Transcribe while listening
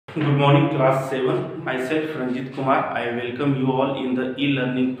Good morning, class 7. Myself, Ranjit Kumar. I welcome you all in the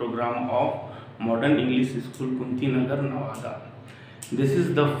e-learning program of Modern English School, Kuntinagar, Nawada. This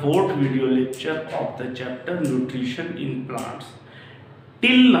is the fourth video lecture of the chapter Nutrition in Plants.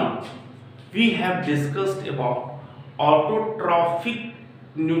 Till now, we have discussed about autotrophic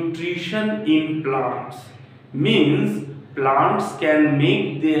nutrition in plants. Means plants can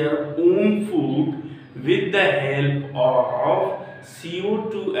make their own food with the help of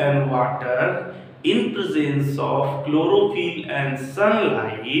CO2 and water in presence of chlorophyll and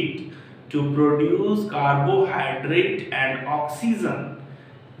sunlight to produce carbohydrate and oxygen.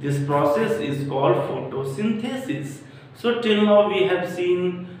 This process is called photosynthesis. So till now we have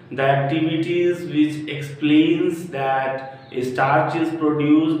seen the activities which explains that a starch is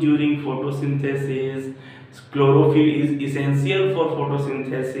produced during photosynthesis, chlorophyll is essential for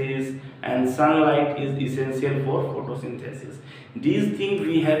photosynthesis, and sunlight is essential for photosynthesis. These things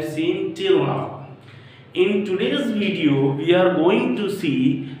we have seen till now. In today's video, we are going to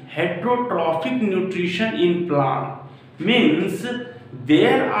see heterotrophic nutrition in plant. Means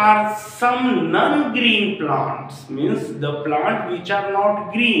there are some non-green plants, means the plant which are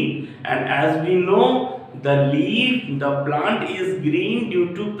not green, and as we know the plant is green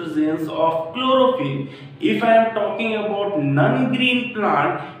due to presence of chlorophyll. If I am talking about non-green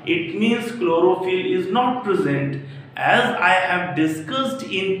plant, it means chlorophyll is not present. As I have discussed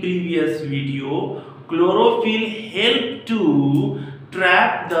in previous video, chlorophyll help to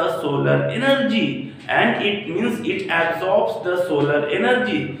trap the solar energy, and it means it absorbs the solar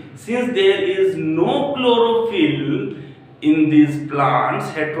energy. Since there is no chlorophyll in these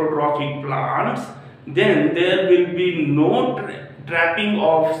plants, heterotrophic plants, then there will be no trapping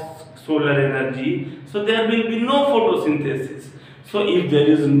of solar energy, so there will be no photosynthesis. So if there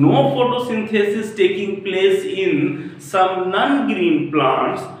is no photosynthesis taking place in some non-green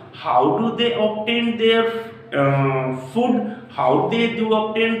plants, how do they obtain their food? How they do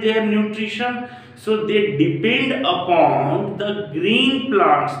obtain their nutrition? So they depend upon the green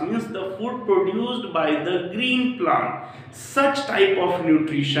plants, means the food produced by the green plant. Such type of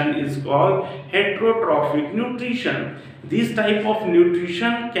nutrition is called heterotrophic nutrition. This type of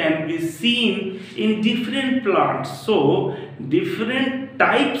nutrition can be seen in different plants. So different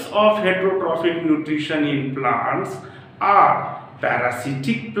types of heterotrophic nutrition in plants are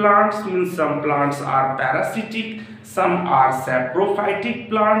parasitic plants, means some plants are parasitic, some are saprophytic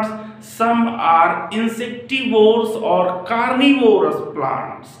plants, some are insectivores or carnivorous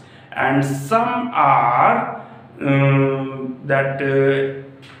plants, and some are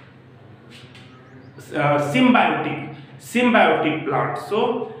symbiotic plants.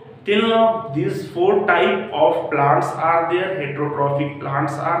 So till now these four type of plants are there, heterotrophic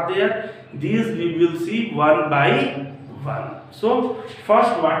plants are there. These we will see one by one. So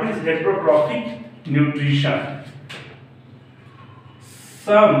first, what is heterotrophic nutrition?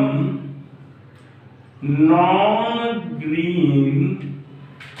 Some non-green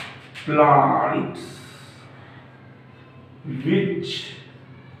plants which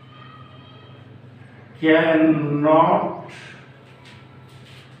cannot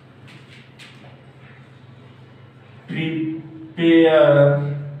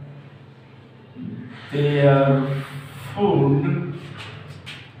prepare their food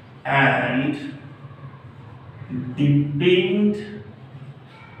and depend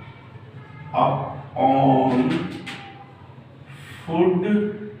upon food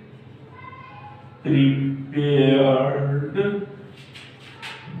prepared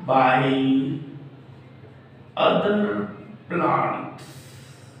by other plants.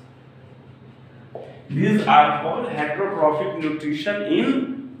 These are called heterotrophic nutrition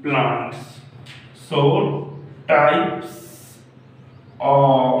in plants. So types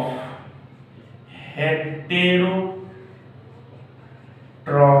of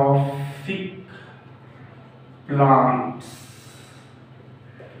heterotrophic plants.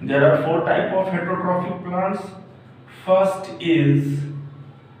 There are four types of heterotrophic plants. First is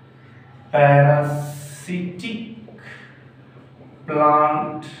parasitic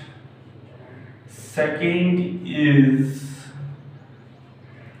plant. Second is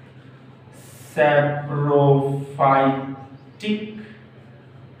saprophytic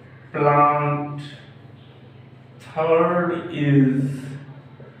plant. Third is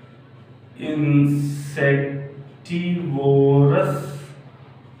insectivorous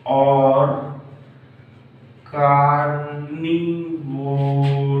or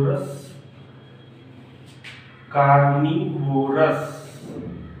carnivorous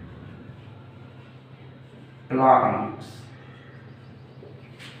plants,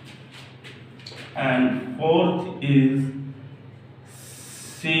 and fourth is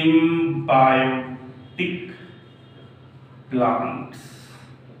symbiotic plants.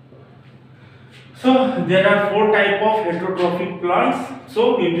 So there are four type of heterotrophic plants.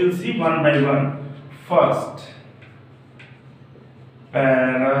 So we will see one by one. First,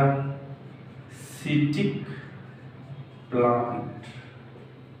 parasitic plant.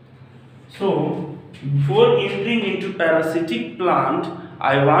 So before entering into parasitic plant,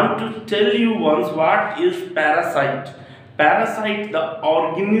 I want to tell you once what is parasite. Parasite, the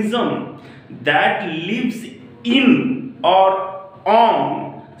organism that lives in or on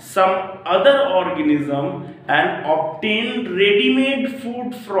some other organism and obtain ready-made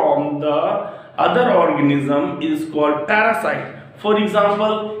food from the other organism is called parasite. For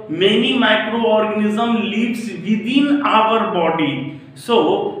example, many microorganisms lives within our body.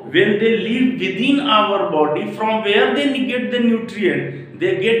 So when they live within our body, from where they get the nutrient?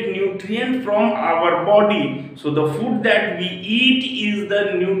 They get nutrient from our body. So the food that we eat is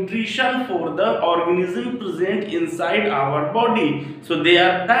the nutrition for the organism present inside our body. So they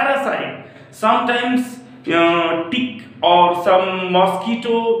are parasite. Sometimes tick or some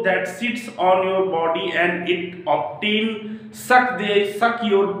mosquito that sits on your body and it they suck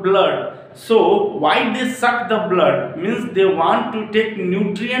your blood. So why they suck the blood? Means they want to take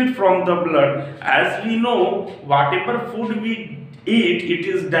nutrient from the blood. As we know, whatever food we eat, it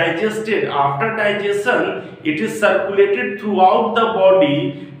is digested. After digestion, it is circulated throughout the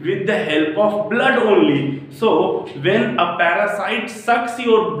body with the help of blood only. So when a parasite sucks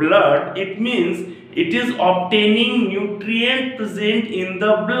your blood, it means it is obtaining nutrient present in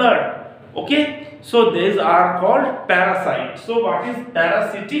the blood. Okay, so these are called parasites. So what is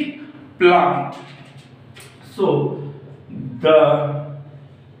parasitic plant? So the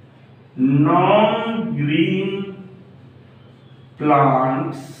non-green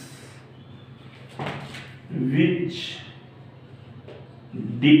plants which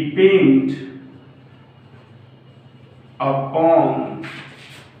depend upon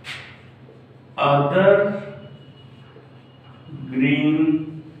other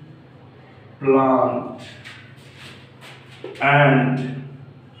green plant and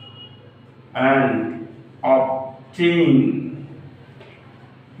obtain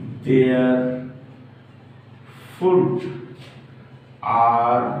their food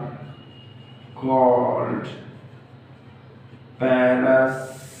are called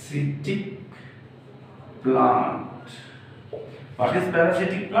parasitic plant. What is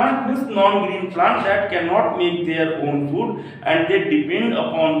parasitic plant? Means non-green plant that cannot make their own food and they depend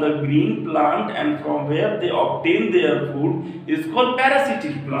upon the green plant, and from where they obtain their food is called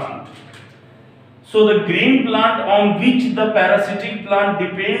parasitic plant. So the green plant on which the parasitic plant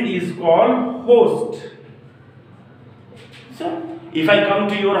depend is called host. So if I come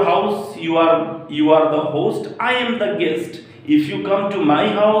to your house, you are the host, I am the guest. If you come to my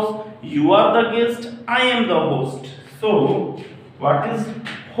house, you are the guest, I am the host. So what is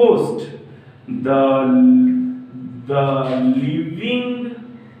host? The living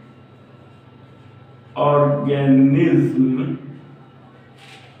organism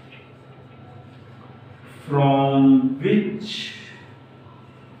from which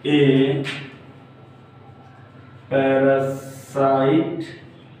a parasite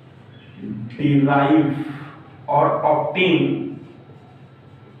derive or obtain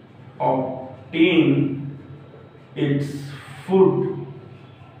its food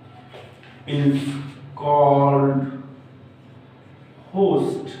is called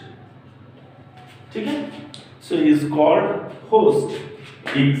host. ठीक है? So is called host.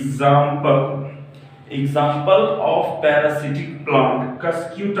 Example of parasitic plant: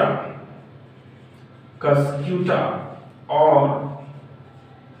 Cuscuta or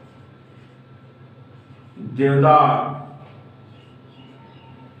Deodar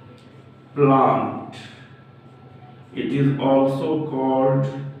plant. It is also called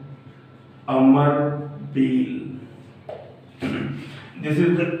Amarbeil. This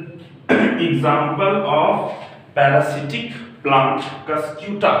is the example of parasitic plant,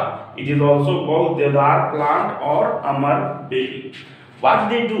 Cuscuta. It is also called Deodar plant or Amarbeil. What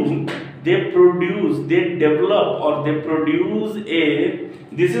they do, they develop or they produce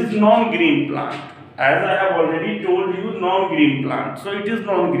this is non-green plant. As I have already told you, non-green plant. So it is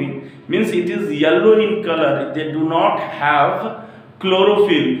non-green, means it is yellow in color. They do not have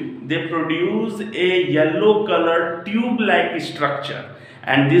chlorophyll. They produce a yellow colored tube-like structure,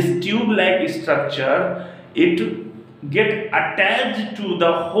 and this tube-like structure, it get attached to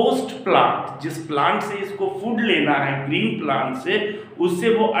the host plant. जिस plant से इसको food लेना है, green plant से, उससे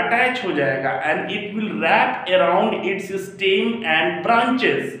वो attach हो जाएगा, and it will wrap around its stem and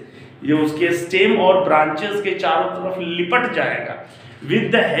branches. ये उसके स्टेम और ब्रांचेस के चारों तरफ लिपट जाएगा,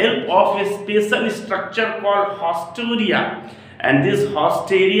 with the help of a special structure called haustoria. And this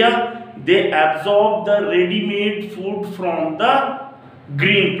haustoria, they absorb the ready-made food from the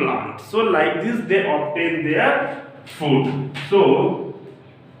green plant. So like this they obtain their food. So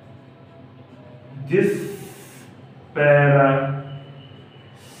this parasitic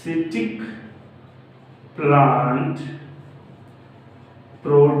plant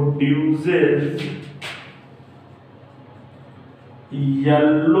produces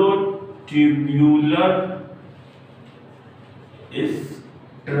yellow tubular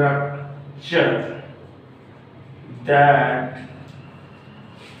structure that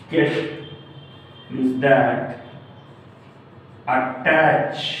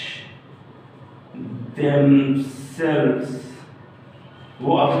attach themselves,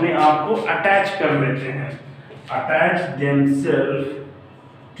 वो अपने आप को attach कर लेते हैं, attach themselves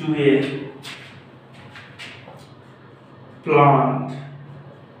to a plant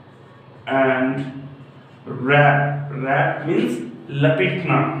and wrap means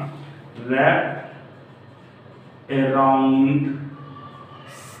lapitna, wrap around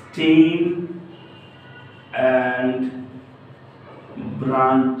stem and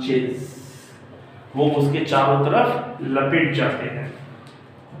branches, वो उसके चारों तरफ लपेट जाते हैं.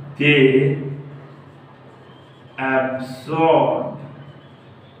 They absorb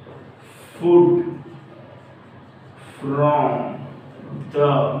food from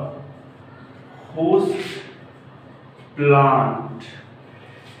the host plant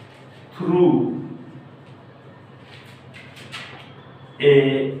through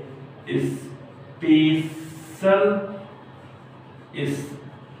a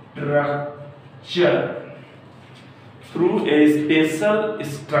special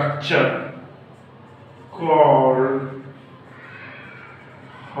structure called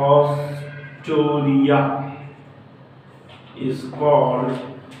haustoria.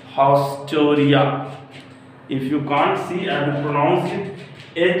 If you can't see, I will pronounce it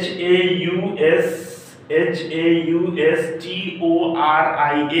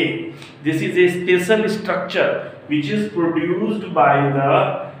Haustoria. This is a special structure which is produced by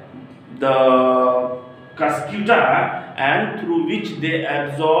the Cuscuta, and through which they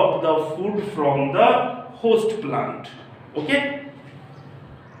absorb the food from the host plant. Okay.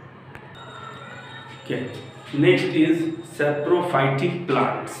 Next is saprophytic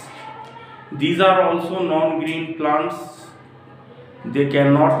plants. These are also non-green plants. They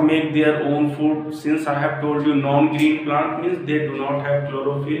cannot make their own food. Since I have told you, non-green plant means they do not have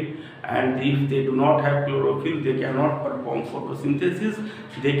chlorophyll, and if they do not have chlorophyll, they cannot perform photosynthesis,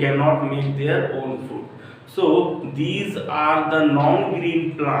 they cannot make their own food. So these are the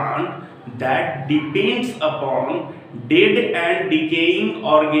non-green plant that depends upon dead and decaying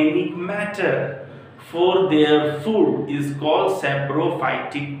organic matter for their food is called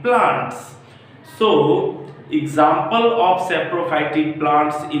saprophytic plants. So example of saprophytic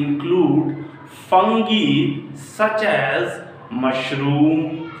plants include fungi such as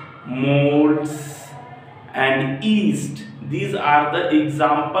mushroom, molds and yeast. These are the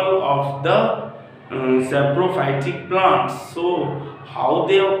example of the saprophytic plants. So how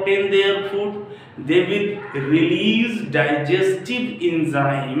they obtain their food? They will release digestive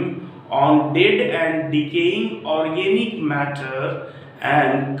enzyme on dead and decaying organic matter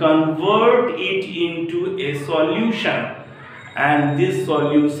and convert it into a solution, and this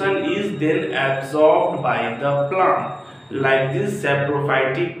solution is then absorbed by the plant. Like this,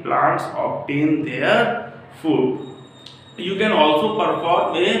 saprophytic plants obtain their food. You can also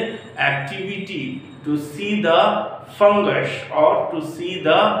perform a activity to see the fungus or to see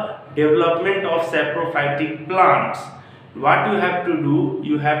the development of saprophytic plants. What you have to do,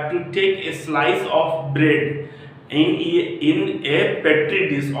 you have to take a slice of bread in a petri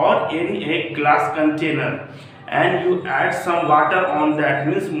dish or in a glass container, and you add some water on that,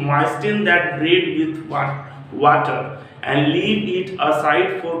 means moisten that bread with water and leave it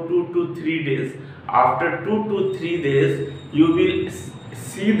aside for 2 to 3 days. After 2 to 3 days, you will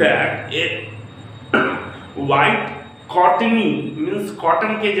see that a white cottony, means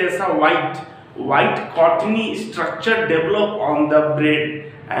cotton के जैसा white cottony structure develop on the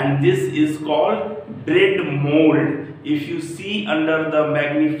bread, and this is called bread mold. If you see under the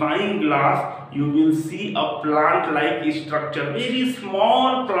magnifying glass, you will see a plant like structure, very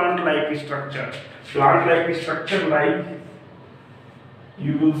small plant like structure, like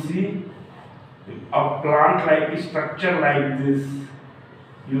you will see a plant like structure like this.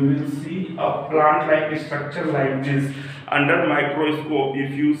 You will see a plant like structure like this under microscope.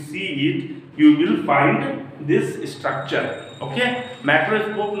 If you see it, you will find this structure. Okay,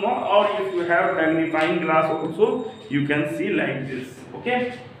 macroscope, no, or if you have magnifying glass also, you can see like this.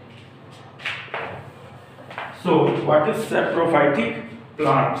 Okay. So what is saprophytic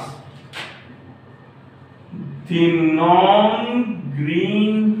plants? The non-green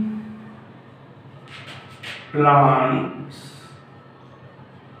plants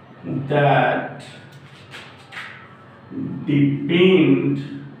that depend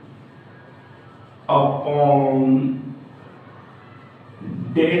upon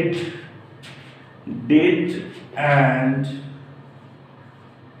dead and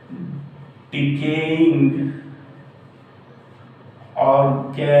decaying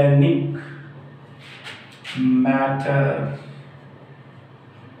organic matter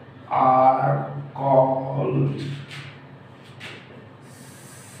are called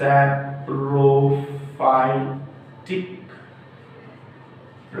saprophytic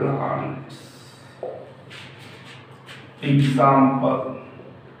plants. Example: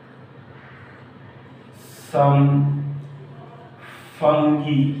 some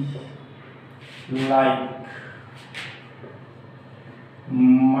fungi like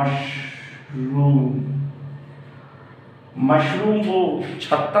mushroom वो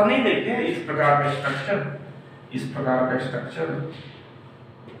छत्ता नहीं देखे, इस प्रकार का structure,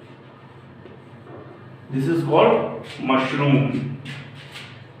 this is called mushroom.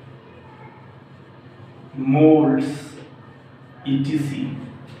 Molds, etc.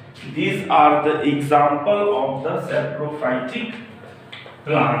 These are the example of the saprophytic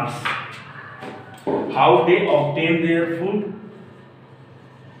plants. How they obtain their food?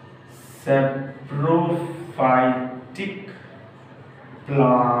 Saprophytic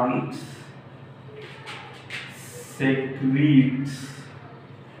plants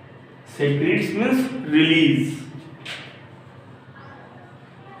secretes means release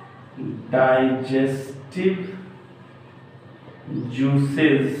digestive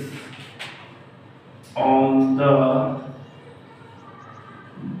juices on the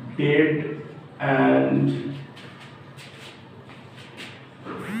dead and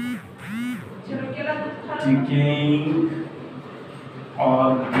decaying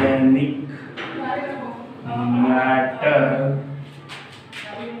organic matter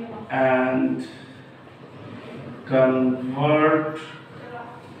and convert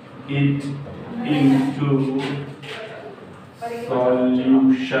it into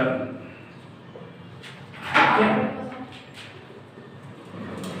solution. Okay.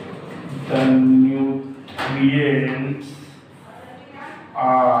 The nutrients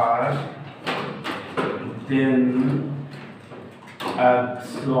are then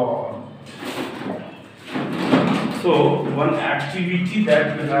absorbed. So one activity that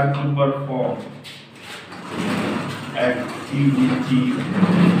we have to perform.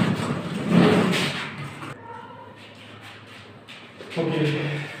 Okay,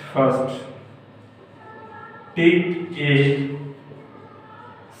 first take a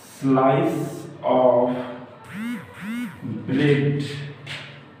slice of bread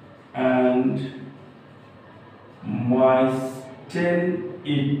and moisten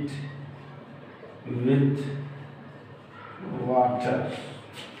it with water.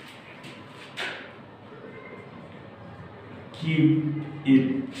 Keep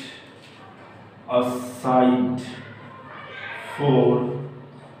it aside for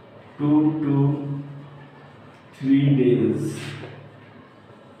 2 to 3 days.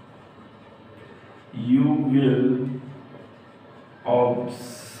 You will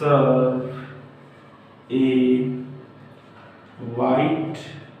observe a white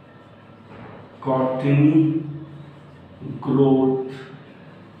cottony growth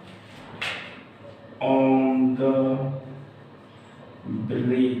on the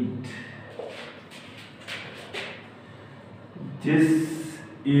bread. This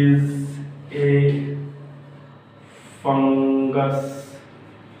is a fungus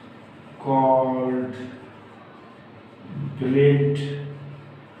called bread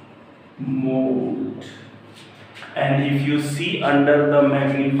mold. And if you see under the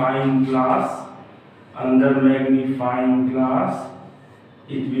magnifying glass,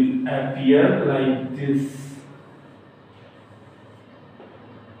 it will appear like this.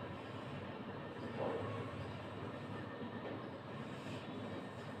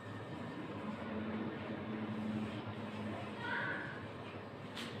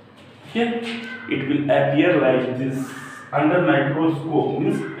 Here it will appear like this under microscope,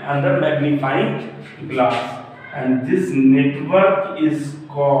 means under magnifying glass, and this network is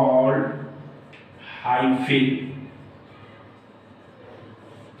called hyphae.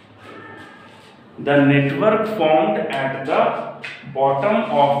 The network formed at the bottom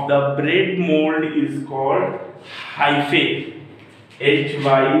of the bread mold is called hyphae.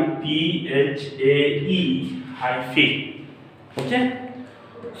 HYPHAE hyphae. Okay,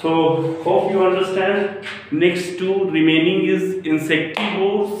 so hope you understand. Next two remaining is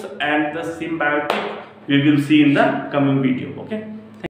insectivores and the symbiotic. We will see in the coming video. Okay.